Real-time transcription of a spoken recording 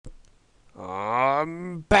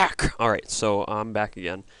back! Alright, so I'm back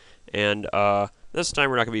again. And this time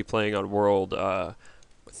we're not going to be playing on World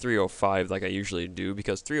 305 like I usually do,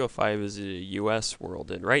 because 305 is a US world.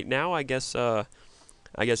 And right now, I guess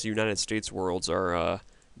United States worlds are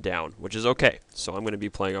down, which is okay. So I'm going to be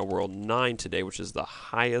playing on World 9 today, which is the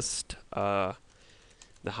highest amount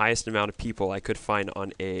of people I could find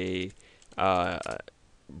on a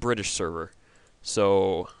British server.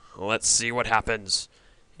 So let's see what happens.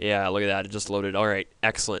 Yeah, look at that. It just loaded. All right,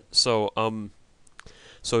 excellent. So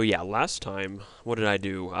yeah, last time, what did I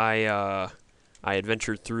do? I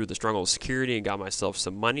adventured through the Stronghold of Security and got myself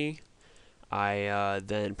some money. I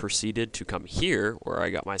then proceeded to come here, where I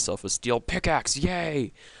got myself a steel pickaxe.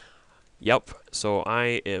 Yay! Yep. So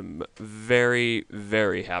I am very,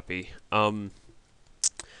 very happy.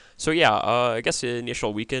 So yeah, I guess the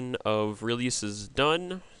initial weekend of release is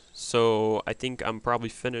done. So I think I'm probably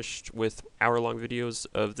finished with hour-long videos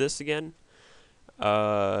of this again.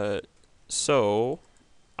 So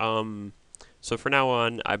for now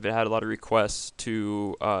on, I've had a lot of requests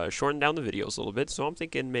to shorten down the videos a little bit. So I'm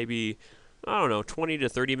thinking maybe, I don't know, 20 to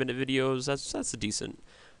 30-minute videos. That's a decent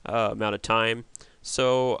amount of time.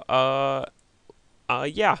 So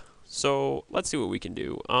yeah. So let's see what we can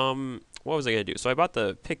do. What was I gonna do? So I bought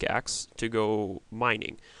the pickaxe to go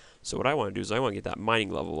mining. So what I want to do is I want to get that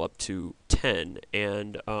mining level up to 10,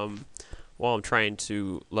 and while I'm trying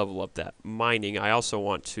to level up that mining, I also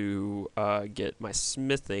want to get my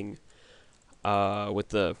smithing with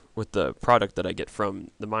the product that I get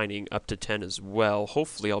from the mining up to 10 as well.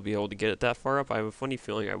 Hopefully, I'll be able to get it that far up. I have a funny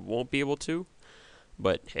feeling I won't be able to,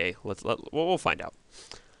 but hey, we'll find out.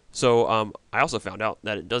 So I also found out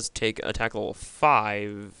that it does take attack level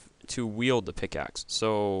 5 to wield the pickaxe.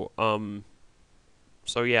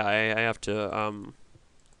 So yeah, I have to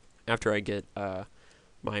after I get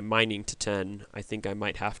my mining to 10, I think I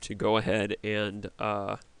might have to go ahead and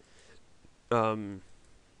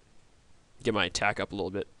get my attack up a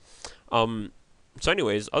little bit. So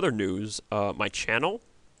anyways, other news, my channel,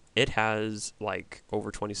 it has like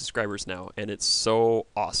over 20 subscribers now, and it's so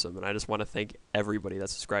awesome, and I just want to thank everybody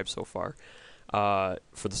that's subscribed so far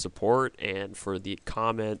for the support and for the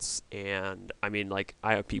comments. And I mean, like,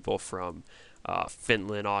 I have people from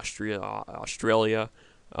Finland, Australia,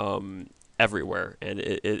 everywhere, and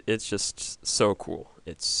it's just so cool.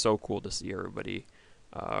 It's so cool to see everybody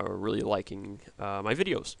really liking my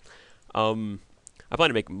videos. I plan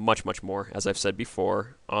to make much more, as I've said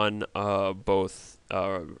before, on both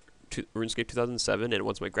RuneScape 2007 and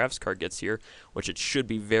once my graphics card gets here, which it should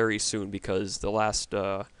be very soon, because the last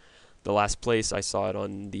place I saw it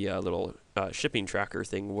on the little shipping tracker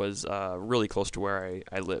thing was really close to where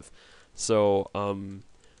I live. So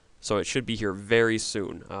it should be here very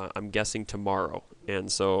soon. I'm guessing tomorrow,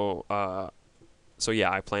 and so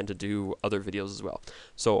yeah, I plan to do other videos as well.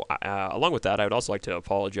 So along with that, I would also like to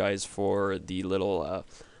apologize for the little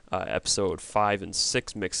episode 5 and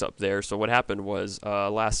 6 mix-up there. So what happened was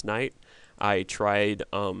last night I tried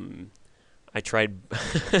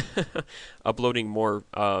uploading more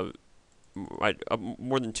than 2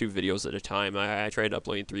 videos at a time. I tried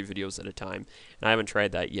uploading 3 videos at a time, and I haven't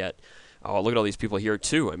tried that yet. Oh, look at all these people here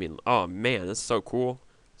too. I mean, oh man, that's so cool,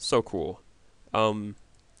 so cool. But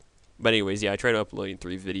anyways, yeah, I tried uploading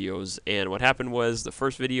 3 videos, and what happened was the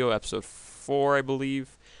first video, episode 4, I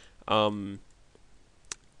believe,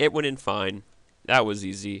 it went in fine. That was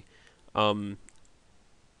easy. And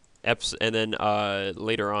then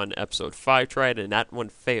later on, episode 5 tried, and that one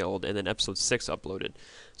failed, and then episode 6 uploaded.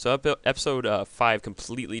 So episode 5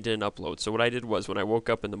 completely didn't upload. So what I did was, when I woke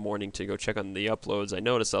up in the morning to go check on the uploads, I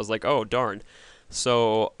noticed, I was like, oh, darn.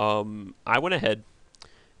 So I went ahead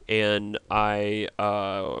and I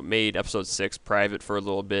made episode 6 private for a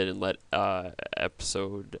little bit and let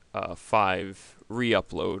episode 5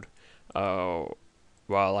 re-upload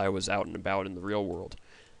while I was out and about in the real world.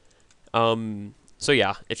 So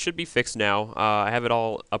yeah, it should be fixed now. I have it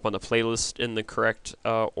all up on the playlist in the correct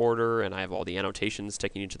order, and I have all the annotations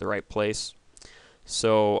taking you to the right place.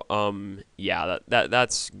 So yeah,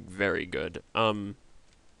 that's very good.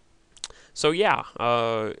 So yeah,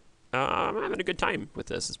 I'm having a good time with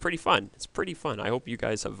this. It's pretty fun. It's pretty fun. I hope you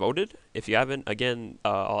guys have voted. If you haven't, again,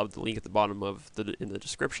 I'll have the link at the bottom of in the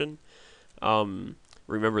description.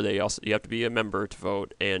 Remember, you have to be a member to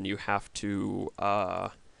vote, and you have to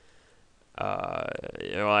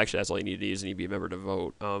well, actually, that's all you need to do, is you need to be a member to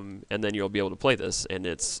vote. And then you'll be able to play this, and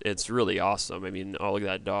it's really awesome. I mean, oh, look at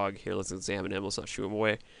that dog. Here, let's examine him. Let's not shoo him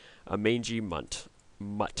away. A mangy mangy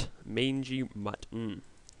mutt.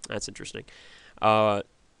 That's interesting.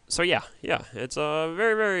 So yeah, it's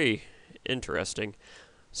very, very interesting.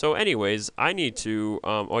 So anyways, I need to,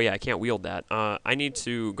 oh yeah, I can't wield that. I need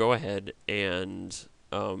to go ahead and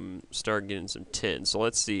start getting some tin. So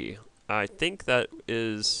let's see. I think that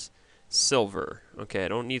is silver. Okay, I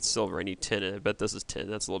don't need silver. I need tin. I bet this is tin.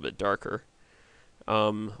 That's a little bit darker.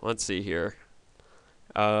 Let's see here.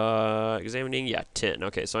 Examining, yeah, tin.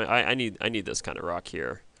 Okay, so I need this kind of rock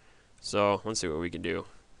here. So let's see what we can do.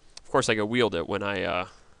 Of course, I can wield it when I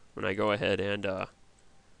go ahead and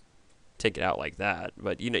take it out like that.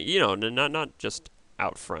 But not just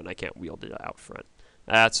out front. I can't wield it out front.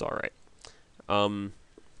 That's all right.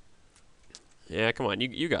 Yeah, come on,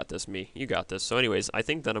 you got this, me. You got this. So, anyways, I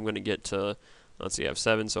think that I'm gonna get to. Let's see, I have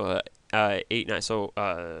 7, so 8, 9. So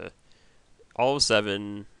all of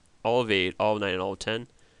 7, all of 8, all of 9, and all of 10.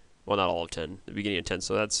 Well, not all of 10. The beginning of 10.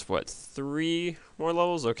 So that's what, 3 more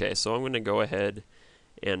levels. Okay, so I'm gonna go ahead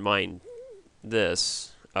and mine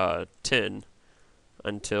this tin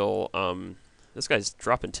until this guy's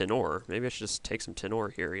dropping tin ore. Maybe I should just take some tin ore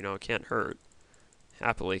here. It can't hurt.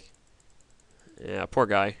 Happily. Yeah, poor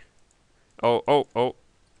guy. Oh.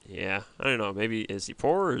 Yeah, I don't know. Maybe is he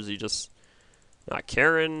poor or is he just not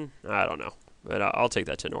caring? I don't know. But I'll take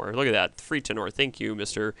that tin ore. Look at that. Free tin ore. Thank you,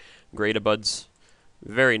 Mr. Gradabuds.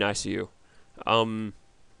 Very nice of you. Wonder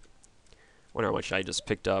how much I just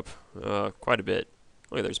picked up. Quite a bit.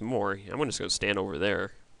 Look, there's more. I'm going to just go stand over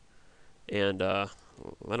there and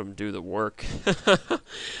let him do the work.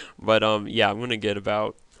 But yeah, I'm going to get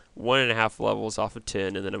about 1.5 levels off of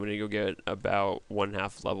 10, and then I'm going to go get about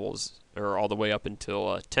 1.5 levels, or all the way up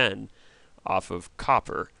until 10 off of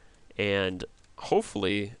copper. And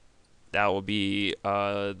hopefully that will be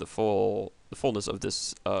the fullness of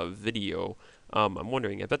this video. I'm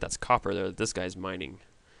wondering, I bet that's copper that this guy's mining.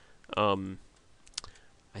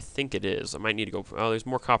 I think it is. I might need to go. Oh, there's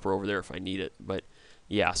more copper over there if I need it. But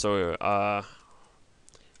yeah, so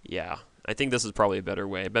yeah, I think this is probably a better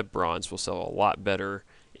way. I bet bronze will sell a lot better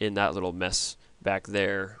in that little mess back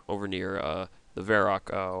there over near the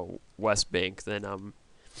Varrock West Bank than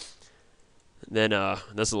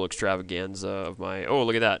this little extravaganza of my. Oh,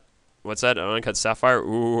 look at that. What's that? An uncut sapphire?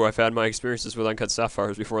 Ooh, I've had my experiences with uncut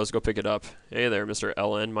sapphires before. Let's go pick it up. Hey there, Mr.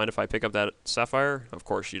 LN. Mind if I pick up that sapphire? Of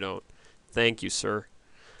course you don't. Thank you, sir.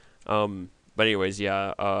 But anyways,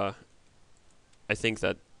 yeah. I think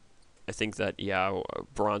that yeah,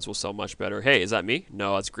 bronze will sell much better. Hey, is that me?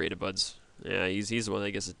 No, that's Gradabuds. Yeah, he's the one that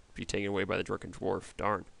gets to be taken away by the Drunken Dwarf.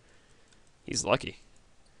 Darn. He's lucky.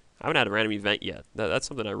 I haven't had a random event yet. That's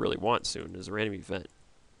something I really want soon, is a random event.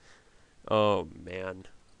 Oh, man.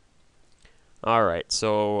 Alright,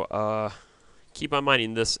 so, keep on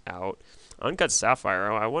mining this out. Uncut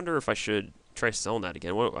Sapphire, I wonder if I should try selling that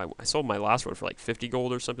again. I sold my last one for like 50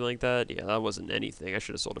 gold or something like that. Yeah, that wasn't anything. I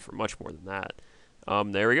should have sold it for much more than that.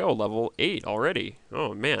 There we go, level 8 already.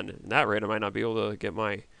 Oh, man, at that rate I might not be able to get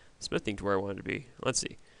my smithing to where I wanted to be. Let's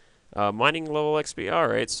see. Mining level XP.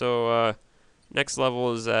 Alright, so, next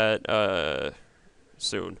level is at,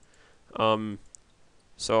 soon.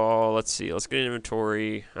 So, let's see. Let's get an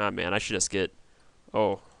inventory. Ah, man, I should just get...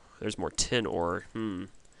 Oh, there's more tin ore. If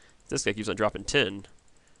this guy keeps on dropping tin,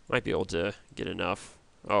 might be able to get enough.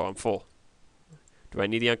 Oh, I'm full. Do I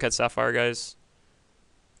need the uncut sapphire, guys?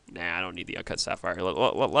 Nah, I don't need the uncut sapphire.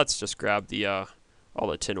 Let's just grab the all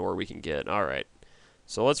the tin ore we can get. Alright.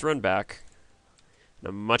 So let's run back. And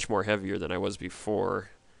I'm much more heavier than I was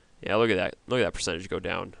before. Yeah, look at that. Look at that percentage go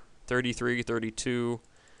down. 33, 32,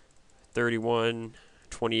 31,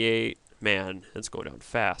 28. Man, it's going down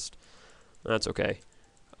fast. That's okay.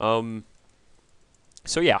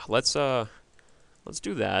 So yeah, let's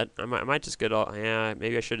do that. I might just get all. Yeah,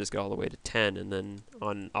 maybe I should just go all the way to 10, and then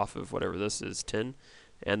off of whatever this is, 10,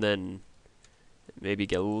 and then maybe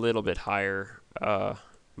get a little bit higher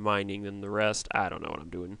mining than the rest. I don't know what I'm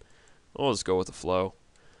doing. We'll just go with the flow.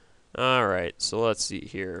 All right, so let's see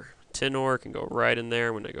here. Tin ore can go right in there.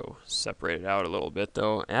 I'm gonna go separate it out a little bit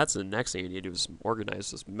though. That's the next thing you need to do is organize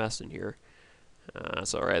this mess in here.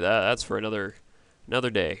 That's all right. That's for another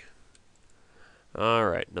day. All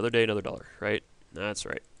right, another day, another dollar. Right? That's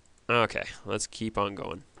right. Okay, let's keep on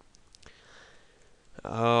going.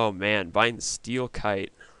 Oh man, buying the steel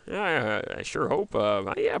kite. I sure hope.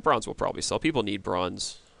 Yeah, bronze will probably sell. People need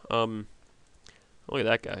bronze. Look at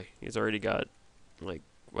that guy. He's already got like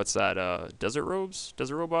what's that? Desert robes,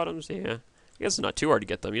 desert robe bottoms. Yeah, I guess it's not too hard to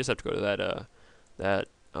get them. You just have to go to that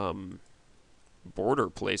border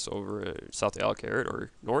place over south of Alcarad, or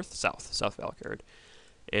south of Alcarad,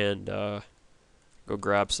 and go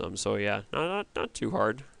grab some. So yeah, not too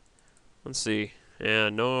hard. Let's see. Yeah,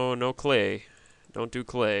 no clay. Don't do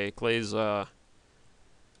clay. Clay's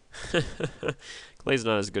clay's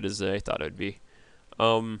not as good as I thought it would be.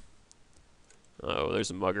 Oh, there's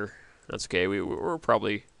a mugger. That's okay. We're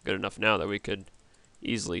probably good enough now that we could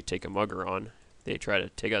easily take a mugger on. They try to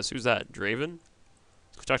take us. Who's that? Draven?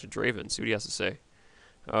 Let's go talk to Draven. See what he has to say.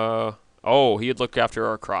 Oh, he'd look after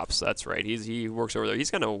our crops. That's right. He works over there.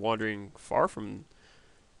 He's kind of wandering far from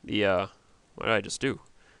the what did I just do?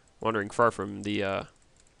 Wandering far from the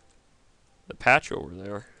patch over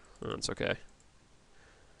there. Oh, it's okay.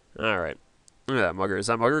 All right. Look at that mugger. Is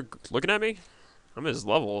that mugger looking at me? I'm his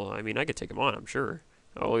level. I mean, I could take him on, I'm sure.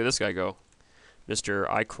 Oh, look at this guy go. Mr.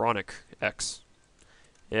 Icronic X.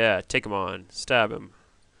 Yeah, take him on. Stab him.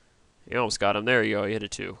 You almost got him. There you go. You hit a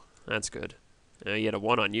 2. That's good. You had a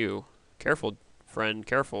 1 on you. Careful, friend.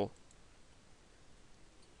 Careful.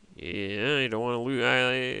 Yeah, you don't want to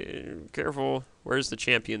lose. Careful. Where's the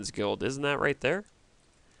Champions Guild? Isn't that right there?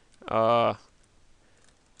 I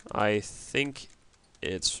think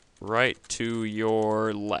it's right to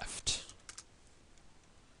your left.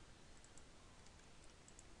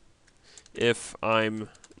 If I'm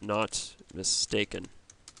not mistaken.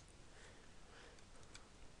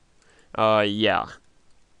 Yeah.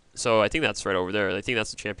 So I think that's right over there. I think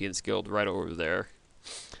that's the Champions Guild right over there.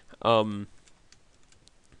 I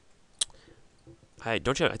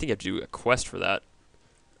think you have to do a quest for that.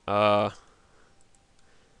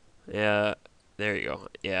 Yeah, there you go.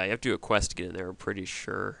 Yeah, you have to do a quest to get in there, I'm pretty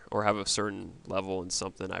sure. Or have a certain level and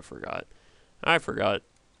something, I forgot. It's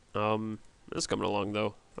coming along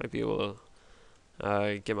though. Might be able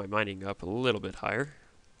to get my mining up a little bit higher.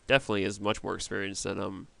 Definitely is much more experienced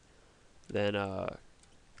than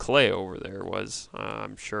Clay over there was.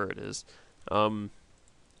 I'm sure it is.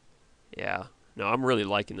 Yeah. No, I'm really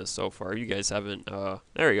liking this so far. You guys haven't,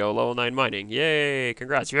 there you go, level 9 mining. Yay!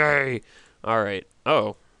 Congrats, yay! Alright.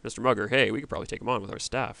 Oh, Mr. Mugger, hey, we could probably take him on with our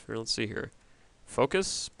staff. Here, let's see here.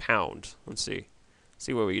 Focus, pound. Let's see.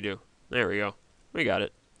 See what we can do. There we go. We got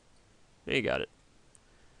it. We got it.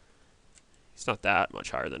 He's not that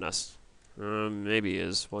much higher than us. Maybe he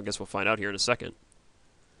is. Well, I guess we'll find out here in a second.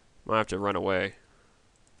 Might have to run away.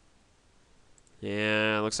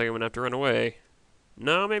 Yeah, looks like I'm gonna have to run away.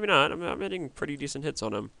 No, maybe not. I'm hitting pretty decent hits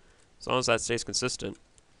on him, as long as that stays consistent.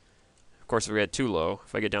 Of course, if we get too low,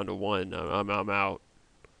 if I get down to 1, I'm out.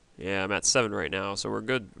 Yeah, I'm at 7 right now, so we're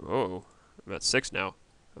good. Oh, I'm at 6 now.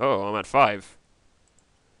 Oh, I'm at 5.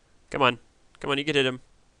 Come on. Come on, you can hit him.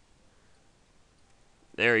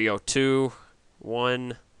 There you go. 2,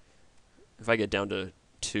 1. If I get down to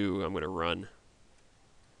 2, I'm going to run.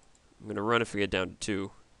 I'm going to run if we get down to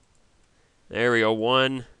 2. There we go.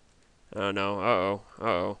 1. Oh, no. Uh-oh.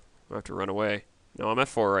 Uh-oh. I have to run away. No, I'm at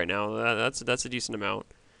 4 right now. That's a decent amount.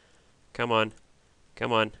 Come on.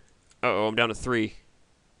 Come on. Uh-oh, I'm down to 3.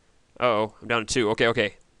 Uh-oh, I'm down to 2. Okay,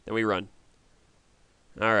 okay. Then we run.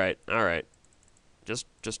 Alright, alright. Just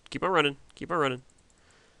keep on running. Keep on running.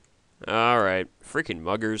 Alright. Freaking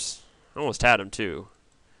muggers. Almost had him, too.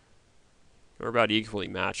 We're about equally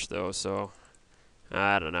matched, though, so...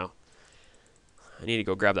 I don't know. I need to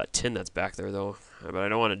go grab that tin that's back there, though. But I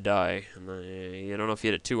don't want to die. And I don't know if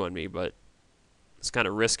you hit a 2 on me, but... It's kind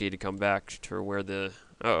of risky to come back to where the...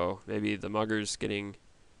 Uh-oh. Maybe the mugger's getting...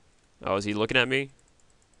 Oh, is he looking at me?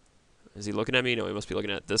 Is he looking at me? No, he must be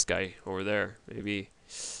looking at this guy over there. Maybe...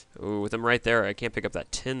 Ooh, with him right there, I can't pick up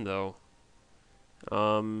that tin, though.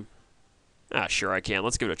 Sure I can.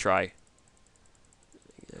 Let's give it a try.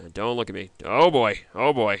 Don't look at me. Oh, boy.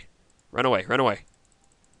 Oh, boy. Run away. Run away.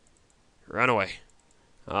 Run away.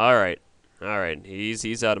 Alright. Alright.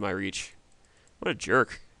 He's out of my reach. What a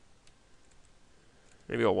jerk.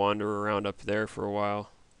 Maybe I'll wander around up there for a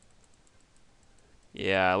while.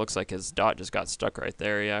 Yeah, it looks like his dot just got stuck right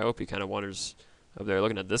there. Yeah, I hope he kind of wanders up there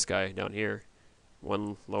looking at this guy down here.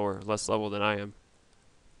 1 less level than I am.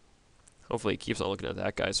 Hopefully he keeps on looking at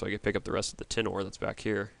that guy so I can pick up the rest of the tin ore that's back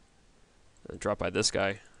here. And drop by this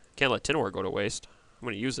guy. Can't let tin ore go to waste. I'm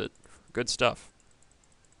going to use it for good stuff.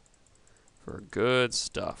 For good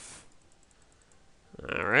stuff.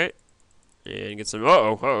 Alright. And get some...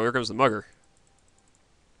 Uh-oh. Uh-oh, here comes the mugger.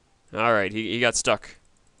 Alright, he got stuck.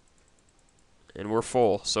 And we're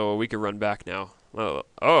full, so we can run back now.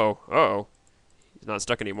 Uh-oh. He's not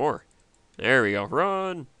stuck anymore. There we go.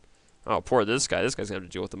 Run! Oh, poor this guy. This guy's going to have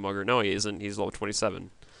to deal with the mugger. No, he isn't. He's level 27.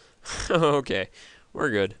 Okay. We're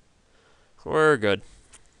good. We're good.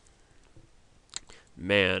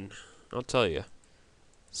 Man, I'll tell you.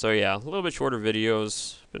 So, yeah, a little bit shorter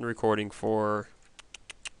videos. Been recording for,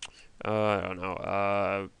 I don't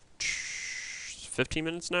know, 15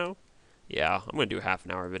 minutes now? Yeah, I'm going to do a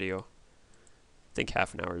half-an-hour video. I think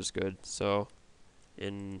half an hour is good. So,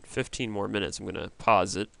 in 15 more minutes, I'm going to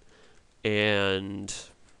pause it. And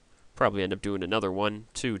probably end up doing another one,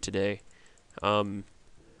 too, today. I'll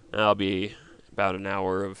be about an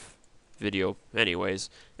hour of video anyways.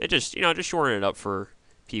 It just, just shorten it up for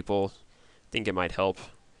people. Think it might help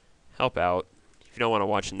out. If you don't want to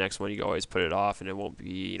watch the next one, you can always put it off and it won't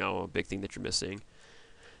be, a big thing that you're missing.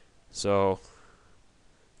 So,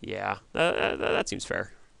 yeah, that seems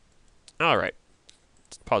fair. Alright.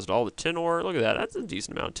 Deposit all the tin ore. Look at that. That's a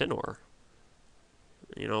decent amount of tin ore.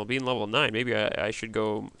 Being level 9, maybe I should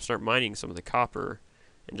go start mining some of the copper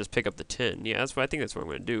and just pick up the tin. Yeah, I think that's what I'm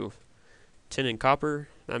going to do. Tin and copper,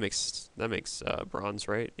 that makes bronze,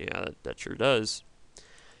 right? Yeah, that sure does.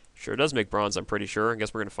 Sure does make bronze, I'm pretty sure. I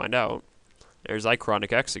guess we're going to find out. There's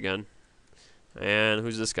Iconic X again. And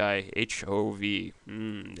who's this guy? HOV.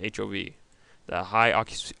 HOV. The High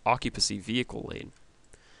Occupancy Vehicle Lane.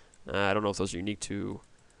 I don't know if those are unique to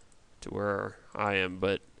where I am,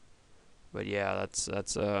 but yeah, that's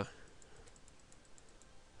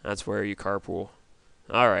where you carpool.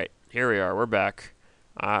 All right, here we are. We're back.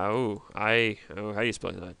 How do you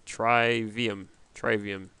spell that? Trivium.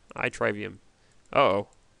 Trivium. Uh-oh.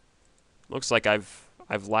 Looks like I've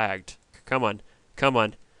lagged. Come on.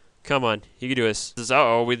 You can do this.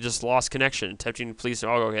 Uh-oh, we just lost connection. Attempting, please. Oh,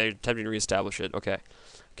 okay. Attempting to reestablish it. Okay.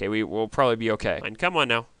 Okay, we will probably be okay. And come on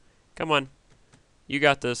now. Come on. You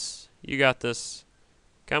got this.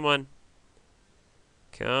 Come on.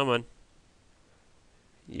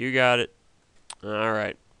 You got it. All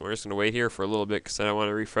right. We're just going to wait here for a little bit because I don't want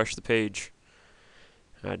to refresh the page.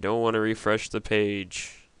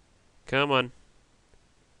 Come on.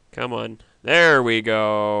 There we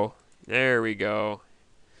go.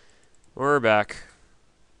 We're back.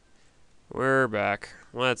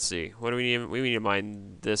 Let's see. What do we need? We need to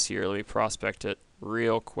mine this here. Let me prospect it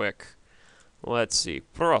real quick. Let's see.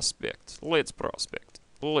 Prospect. Let's prospect.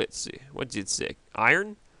 Let's see. What did it say?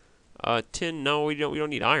 Iron? Tin? No, we don't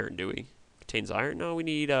need iron, do we? Contains iron? No, we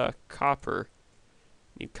need copper.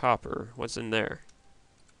 What's in there?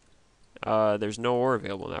 There's no ore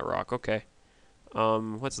available in that rock. Okay.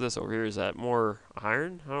 What's this over here? Is that more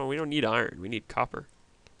iron? Oh, we don't need iron. We need copper.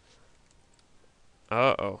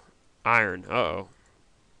 Uh-oh. Iron. Uh-oh.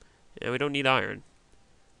 Yeah, we don't need iron.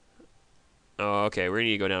 Oh, okay. We're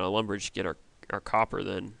going to go down to Lumbridge to get our copper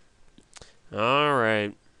then.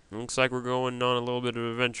 Alright. Looks like we're going on a little bit of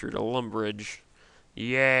an adventure to Lumbridge.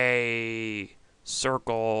 Yay!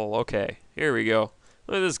 Circle. Okay. Here we go.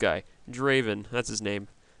 Look at this guy. Draven. That's his name.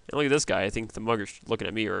 And look at this guy. I think the mugger's looking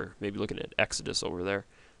at me or maybe looking at Exodus over there.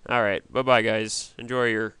 Alright. Bye-bye, guys. Enjoy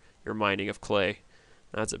your mining of clay.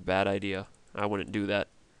 That's a bad idea. I wouldn't do that.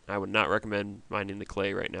 I would not recommend mining the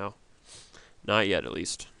clay right now. Not yet, at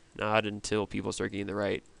least. Not until people start getting the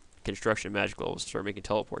right construction magic levels, start making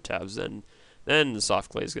teleport tabs. Then the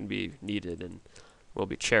soft clay is going to be needed and will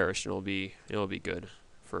be cherished, and it'll be good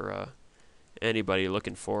for anybody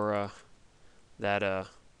looking for that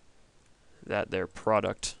their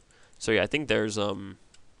product. So yeah, I think there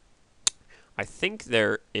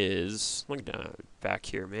is. Look down back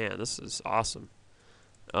here, man. This is awesome.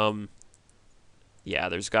 Yeah,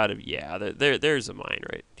 there's got to be. Yeah, there's a mine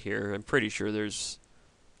right here. I'm pretty sure there's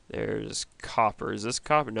copper. Is this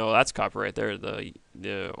copper? No, that's copper right there.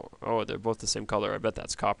 Oh, they're both the same color. I bet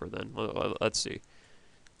that's copper then. Let's see.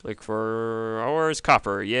 Look for ores,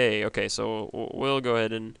 copper. Yay. Okay, so we'll go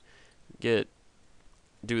ahead and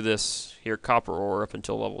do this here, copper ore up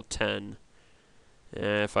until level 10.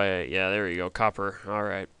 And yeah, there you go, copper. All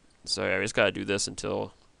right. So yeah, we just gotta do this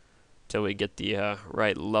until we get the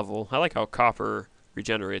right level. I like how copper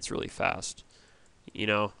regenerates really fast.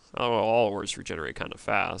 All ores regenerate kind of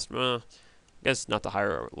fast. I guess not the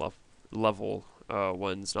higher level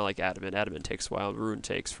ones. Not like adamant. Adamant takes a while. Rune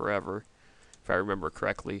takes forever, if I remember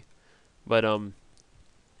correctly. But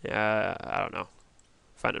yeah, I don't know.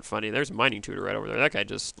 Find it funny. There's a mining tutor right over there. That guy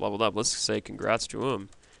just leveled up. Let's say congrats to him.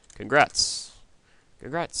 Congrats.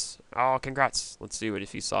 Oh, congrats. Let's see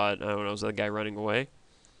if he saw it. I don't know. Was that guy running away?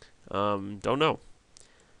 Don't know.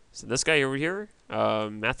 So this guy over here,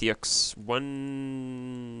 Matthiox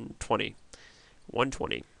 120.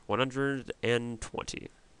 120.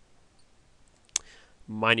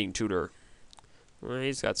 Mining tutor. Well,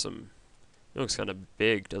 he's got some. He looks kind of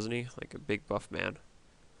big, doesn't he? Like a big buff man.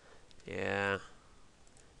 Yeah.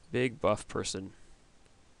 Big buff person.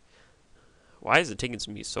 Why is it taking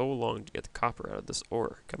me so long to get the copper out of this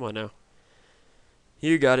ore? Come on now.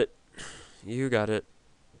 You got it.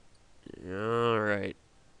 Alright.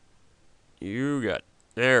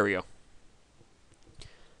 There we go.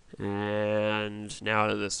 And now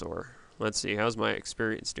to this ore. Let's see, how's my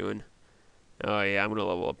experience doing? Oh yeah, I'm gonna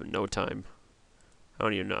level up in no time. I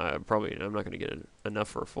don't even know. I'm not gonna get enough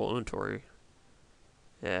for a full inventory.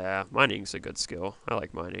 Yeah, mining's a good skill. I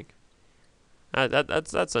like mining.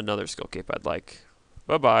 That's another skill cape I'd like.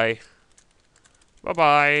 Bye bye. Bye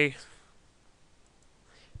bye.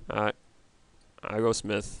 I go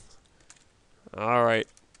Smith. All right.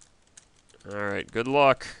 All right. Good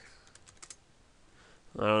luck.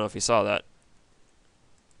 I don't know if he saw that.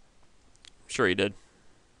 I'm sure he did.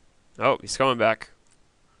 Oh, he's coming back.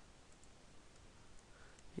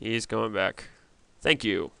 He's coming back. Thank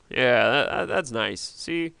you. Yeah, that's nice.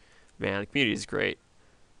 See, man, the community is great.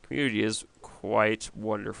 Community is quite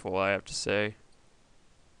wonderful, I have to say.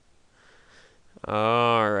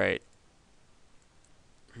 All right.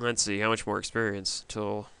 Let's see how much more experience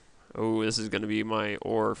till. Oh, this is going to be my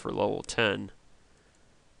ore for level 10.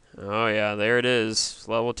 Oh yeah, there it is.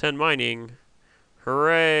 Level 10 mining.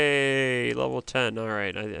 Hooray! Level 10. All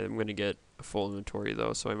right, I'm going to get a full inventory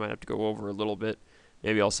though, so I might have to go over a little bit.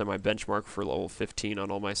 Maybe I'll set my benchmark for level 15 on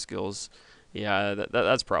all my skills. Yeah,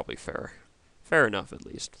 that's probably fair. Fair enough, at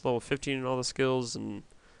least. Level 15 in all the skills, and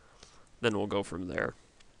then we'll go from there.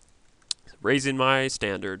 Raising my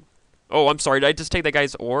standard. Oh, I'm sorry. Did I just take that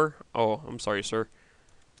guy's ore? Oh, I'm sorry, sir.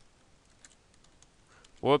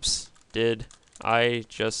 Whoops. Did I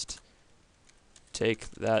just take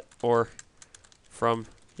that ore from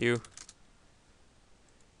you?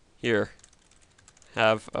 Here.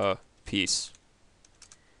 Have a piece.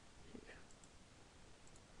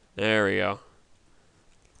 There we go.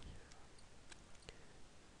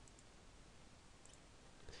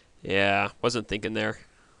 Yeah, wasn't thinking there.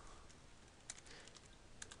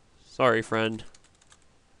 Sorry, friend.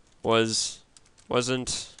 Wasn't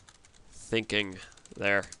thinking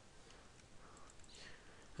there.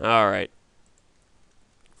 Alright.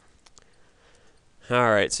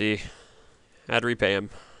 Alright, see. Had to repay him.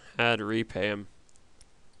 Had to repay him.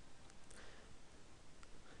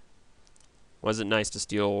 Wasn't nice to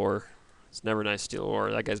steal ore. It's never nice to steal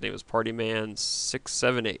ore. That guy's name was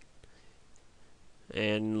Partyman678.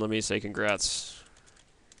 And let me say congrats.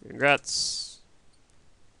 Congrats.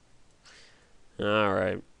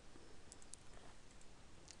 Alright.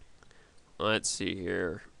 Let's see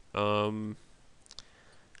here. Wonder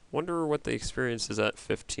what the experience is at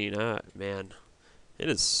 15. Man. It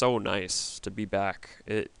is so nice to be back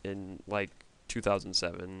in like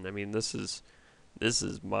 2007. I mean, this is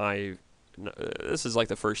my this is like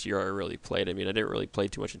the first year I really played. I mean, I didn't really play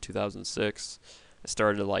too much in 2006. I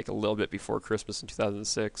started like a little bit before Christmas in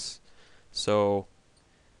 2006. So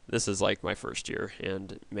this is like my first year,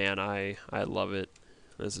 and man, I love it.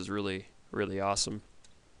 This is really awesome.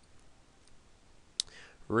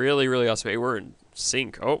 Really awesome. Hey, we're in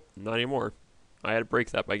sync. Oh, not anymore. I had to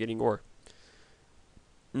break that by getting ore.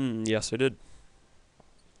 Yes, I did.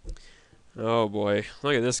 Oh boy,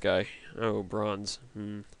 look at this guy. Oh, bronze.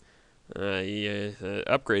 Yeah,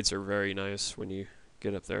 upgrades are very nice when you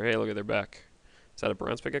get up there. Hey, look at their back. Is that a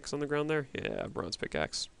bronze pickaxe on the ground there? Yeah, bronze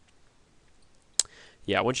pickaxe.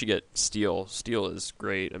 Yeah, once you get steel, steel is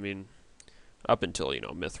great. I mean, up until, you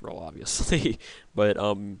know, mithril, obviously. but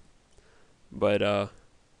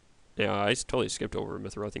yeah, I totally skipped over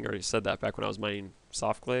mithril. I think I already said that back when I was mining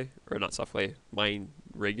soft clay, or not soft clay, mining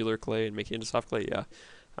regular clay and making it into soft clay. Yeah,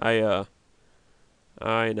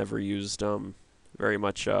 I never used very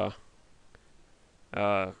much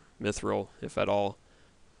mithril, if at all.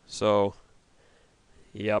 So,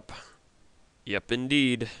 yep,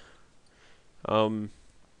 indeed. All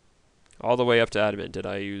the way up to adamant did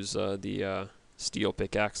I use the steel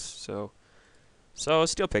pickaxe. So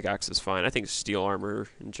steel pickaxe is fine. I think steel armor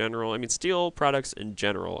in general. I mean, steel products in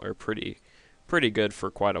general are pretty good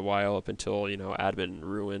for quite a while up until, you know, adamant and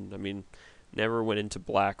ruin. I mean, never went into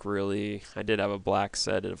black really. I did have a black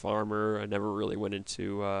set of armor. I never really went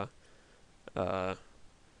into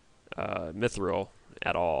mithril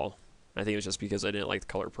at all. I think it was just because I didn't like the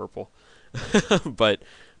color purple. But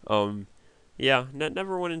yeah,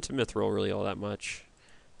 never went into mithril really all that much.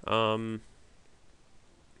 None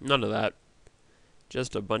of that.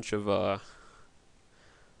 Just a bunch of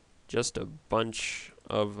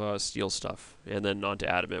steel stuff, and then on to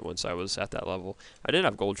adamant once I was at that level. I did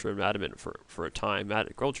have gold trimmed adamant for a time.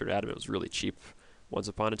 Gold trimmed adamant was really cheap once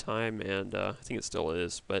upon a time, and I think it still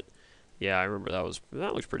is. But yeah, I remember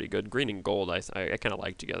that looks pretty good. Green and gold, I kind of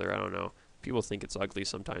like together. I don't know. People think it's ugly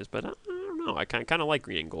sometimes, but I don't know. I kind of like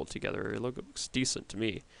green and gold together. It looks decent to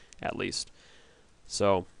me, at least.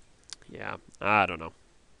 So yeah, I don't know.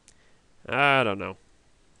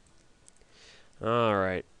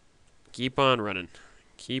 Alright. Keep on running.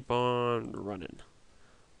 Keep on running.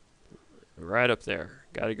 Right up there.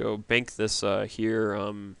 Gotta go bank this here,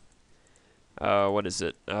 what is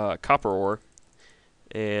it? Copper ore.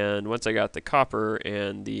 And once I got the copper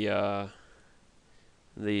and the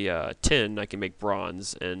tin, I can make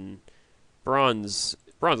bronze. And Bronze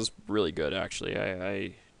is really good actually.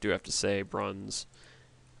 I do have to say bronze.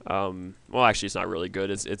 Well, actually, it's not really good.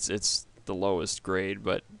 It's the lowest grade,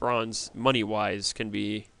 but bronze money wise can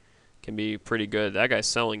be pretty good. That guy's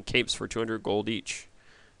selling capes for 200 gold each.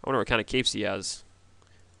 I wonder what kind of capes he has.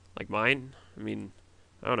 Like mine? I mean,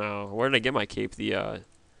 I don't know. Where did I get my cape?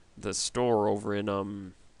 The store over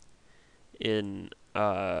in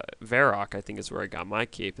Varrock, I think is where I got my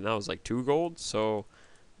cape, and that was like 2 gold. So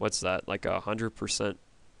what's that? Like 100%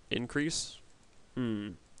 increase?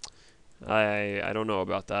 I don't know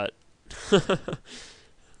about that.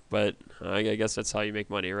 But I guess that's how you make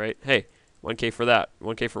money, right? Hey, 1K for that.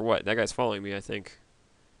 1K for what? That guy's following me, I think.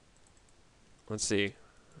 Let's see.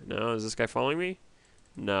 No, is this guy following me?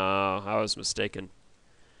 No, I was mistaken.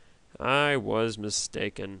 I was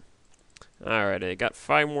mistaken. Alright, I got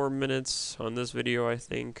 5 more minutes on this video, I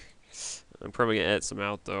think. I'm probably going to edit some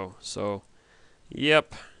out, though. So,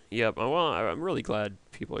 yep. Well, I'm really glad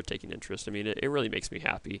people are taking interest. I mean, it really makes me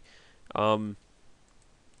happy.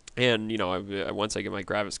 And, you know, once I get my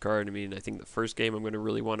Gravis card, I mean, I think the first game I'm going to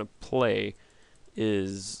really want to play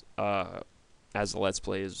is, as a Let's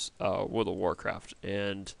Play, is World of Warcraft.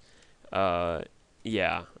 And,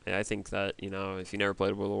 yeah, I think that, you know, if you never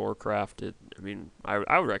played World of Warcraft, I mean,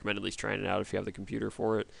 I would recommend at least trying it out if you have the computer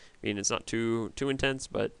for it. I mean, it's not too intense,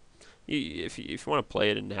 but if you want to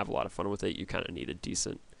play it and have a lot of fun with it, you kind of need a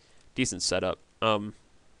decent setup.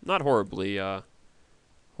 Not horribly,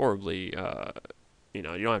 you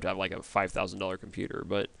know, you don't have to have like a $5,000 computer,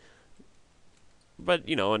 but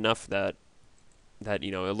you know, enough that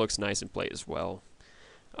you know it looks nice and plays well.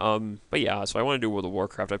 But yeah, so I want to do World of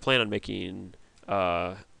Warcraft. I plan on making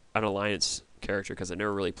an Alliance character because I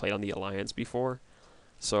never really played on the Alliance before.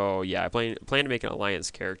 So yeah, I plan to make an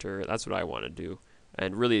Alliance character. That's what I want to do,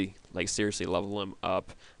 and really like seriously level them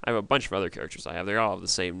up. I have a bunch of other characters they all have the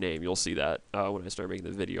same name. You'll see that when I start making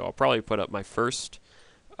the video. I'll probably put up my first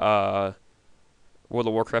World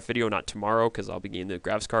of Warcraft video, not tomorrow, because I'll be getting the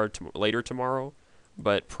graphics card later tomorrow.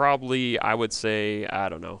 But probably, I would say, I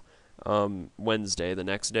don't know, Wednesday, the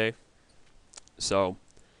next day. So,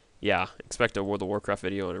 yeah, expect a World of Warcraft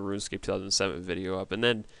video and a RuneScape 2007 video up. And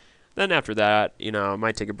then after that, you know, I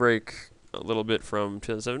might take a break a little bit from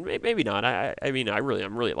 2007. Maybe not. I mean, I'm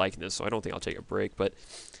really liking this, so I don't think I'll take a break. But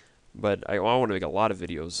I want to make a lot of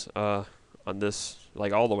videos on this,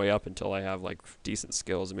 like all the way up until I have like decent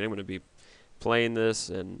skills. I mean, I'm going to be playing this,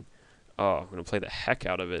 and I'm going to play the heck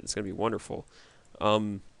out of it. It's going to be wonderful.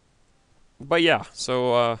 But yeah,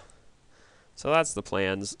 so that's the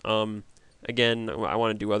plans. Again, I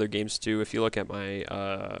want to do other games too. If you look at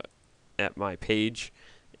my page,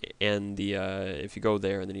 and if you go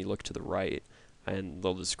there and then you look to the right and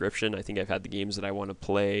little description, I think I've had the games that I want to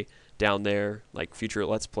play down there, like future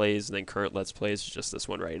Let's Plays and then current Let's Plays. Just this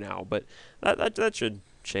one right now, but that should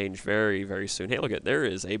change very, very soon. Hey, look at, there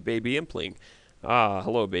is a baby Impling. Ah,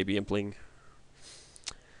 hello, baby Impling.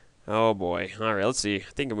 Oh boy. All right, let's see.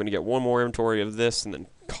 I think I'm gonna get one more inventory of this and then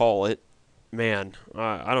call it. Man,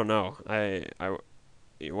 I don't know.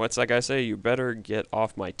 What's that guy say? You better get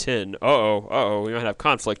off my tin. Uh-oh. We might have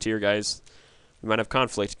conflict here, guys. We might have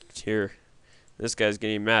conflict here. This guy's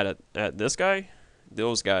getting mad at this guy?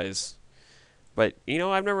 Those guys. But, you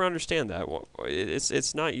know, I've never understand that.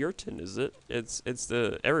 It's not your tin, is it? It's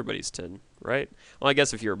everybody's tin, right? Well, I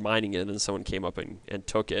guess if you're mining it and someone came up and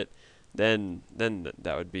took it, then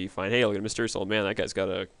that would be fine. Hey, look at Mysterious Old Man. That guy's got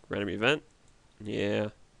a random event. Yeah.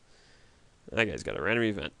 That guy's got a random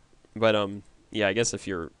event. But, yeah, I guess if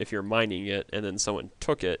you're mining it and then someone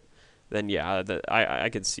took it, then yeah, I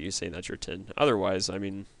could see you saying that's your tin. Otherwise, I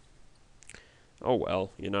mean, oh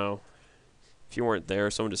well, you know. If you weren't there,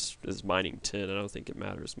 someone just is mining tin. I don't think it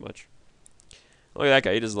matters much. Look at that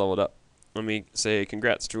guy. He just leveled up. Let me say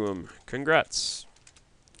congrats to him. Congrats.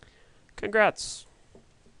 Congrats.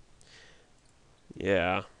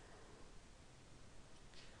 Yeah.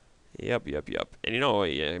 Yep. And you know,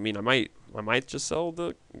 I mean, I might just sell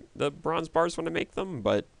the bronze bars when I make them,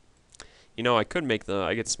 but you know, I could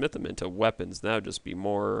smith them into weapons. That would just be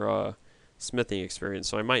more smithing experience.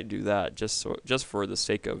 So I might do that just for the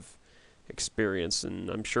sake of experience. And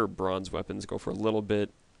I'm sure bronze weapons go for a little bit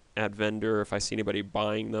at vendor. If I see anybody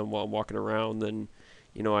buying them while I'm walking around, then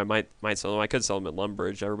you know, I might sell them. I could sell them at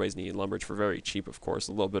Lumbridge. Everybody's needing Lumbridge for very cheap, of course,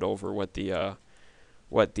 a little bit over what the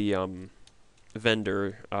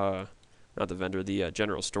vendor, not the vendor, the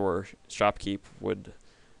general store shopkeep would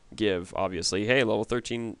give, obviously. Hey, level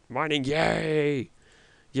 13 mining, yay!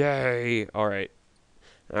 All right.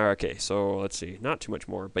 Okay, so let's see, not too much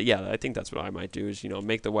more, but yeah, I think that's what I might do is, you know,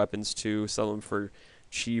 make the weapons too, sell them for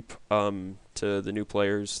cheap to the new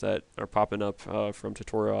players that are popping up from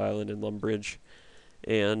Tutorial Island and Lumbridge.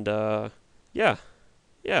 And yeah,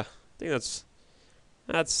 I think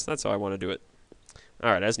that's how I want to do it.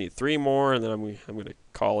 All right, I just need 3 more, and then I'm gonna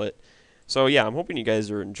call it. So yeah, I'm hoping you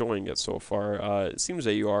guys are enjoying it so far. It seems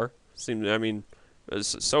that you are. I mean,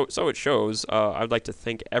 so it shows. I'd like to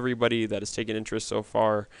thank everybody that has taken interest so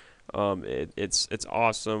far. It's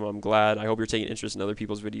awesome. I'm glad. I hope you're taking interest in other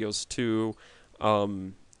people's videos too.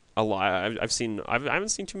 A lot. I haven't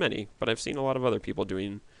seen too many, but I've seen a lot of other people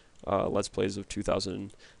doing Let's Plays of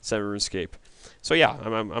 2007 RuneScape. So yeah,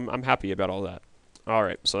 I'm happy about all that. All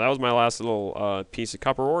right, so that was my last little piece of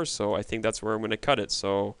copper ore. So I think that's where I'm gonna cut it.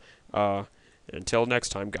 So until next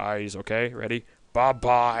time, guys. Okay, ready? Bye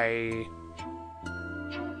bye.